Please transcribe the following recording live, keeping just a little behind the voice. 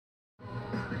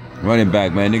Running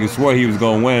back, man. Nigga swore he was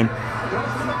gonna win.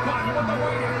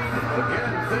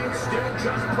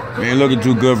 Ain't looking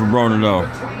too good for Broner though.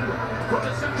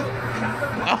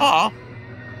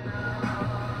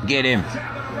 Get him.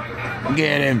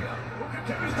 Get him.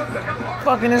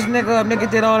 Fucking this nigga up. Nigga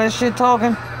did all that shit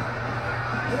talking.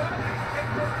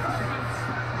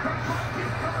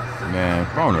 Man,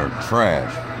 Broner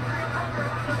trash.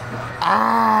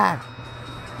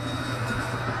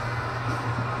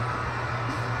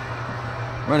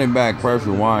 Running back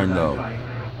pressure wine though.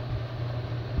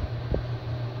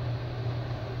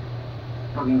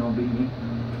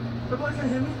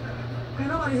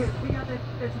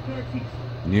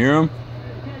 You hear him?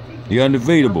 He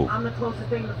undefeatable.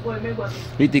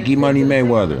 He think he Money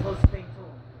Mayweather.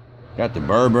 Got the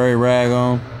Burberry rag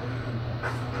on.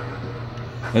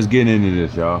 Let's get into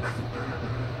this, y'all.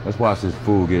 Let's watch this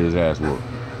fool get his ass whooped.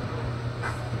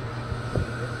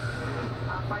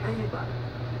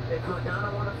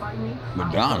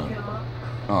 Madonna?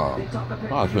 Oh,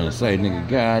 I was finna say, nigga,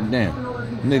 goddamn.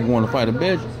 Nigga wanna fight a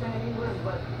bitch?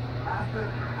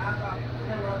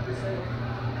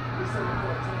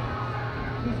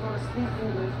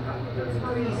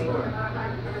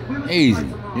 Easy.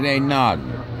 It ain't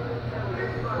nothing.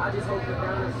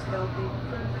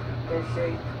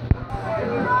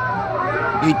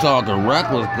 He talking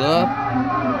reckless, cuz.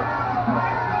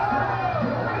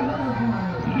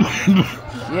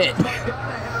 Shit.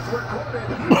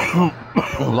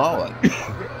 Lord.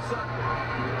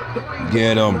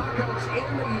 Get him.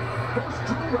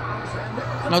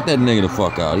 Knock that nigga the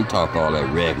fuck out. He talk all that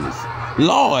reckless.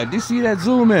 Lord, you see that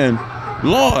zoom in?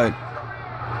 Lord.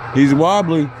 He's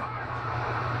wobbly.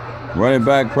 Running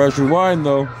back pressure wine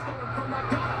though.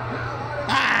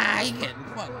 He getting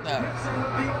fucked up.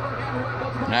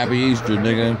 Happy Easter,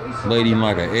 nigga. Laid him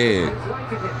like an egg.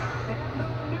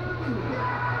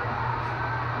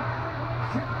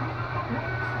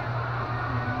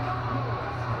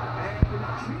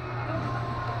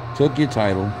 Took your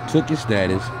title, took your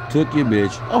status, took your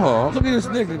bitch. Oh, look at this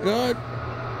nigga, God.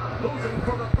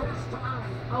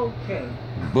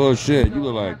 Bullshit, you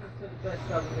look like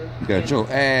you got your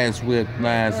ass whipped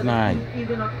last night.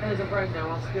 Even as of right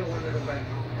now, I'm still one of the best.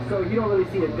 So you don't really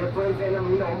see a difference, and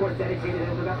I'm more dedicated,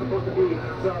 and that's supposed to be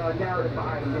the narrative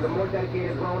behind it. The more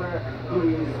dedicated Broner,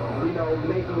 he's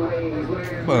making waves.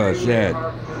 Bullshit.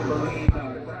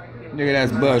 Nigga,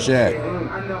 that's bullshit.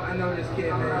 I know this kid,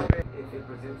 man. If it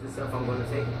presents itself, I'm gonna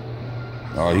take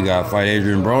it. Oh, you gotta fight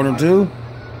Adrian Broner too?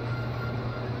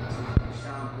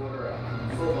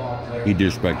 He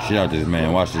disrespect shit out this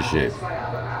man. Watch this shit.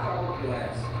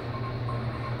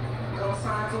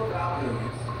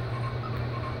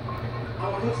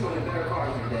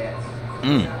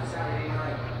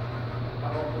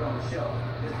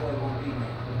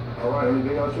 Alright,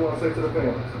 anything else you want to say to the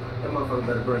fans? That motherfucker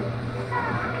better bring it.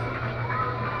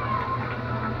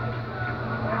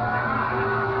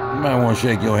 You might want to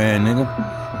shake your hand, nigga.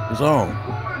 It's on.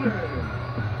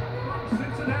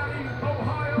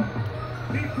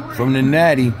 From the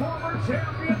Natty.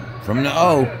 From the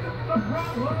O.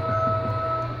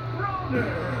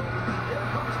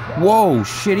 Whoa,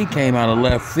 shit, he came out of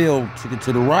left field, took it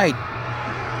to the right,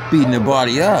 beating the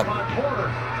body up.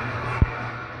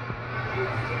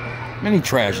 Man, he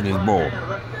trashing his ball.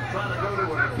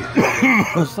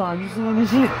 Son, you seeing this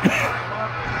shit?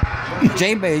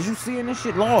 J-Baze, you seeing this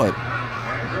shit? Lord.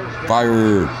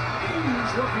 Fire.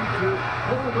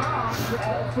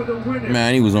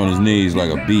 Man, he was on his knees like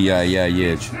a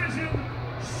B-I-I-itch.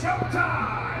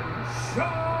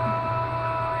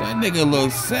 That nigga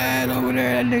look sad over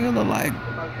there. That nigga look like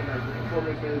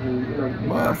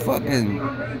motherfucking.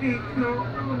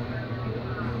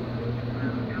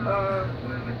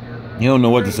 You don't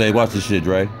know what to say. Watch this shit,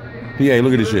 Dre. PA,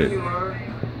 look at this shit.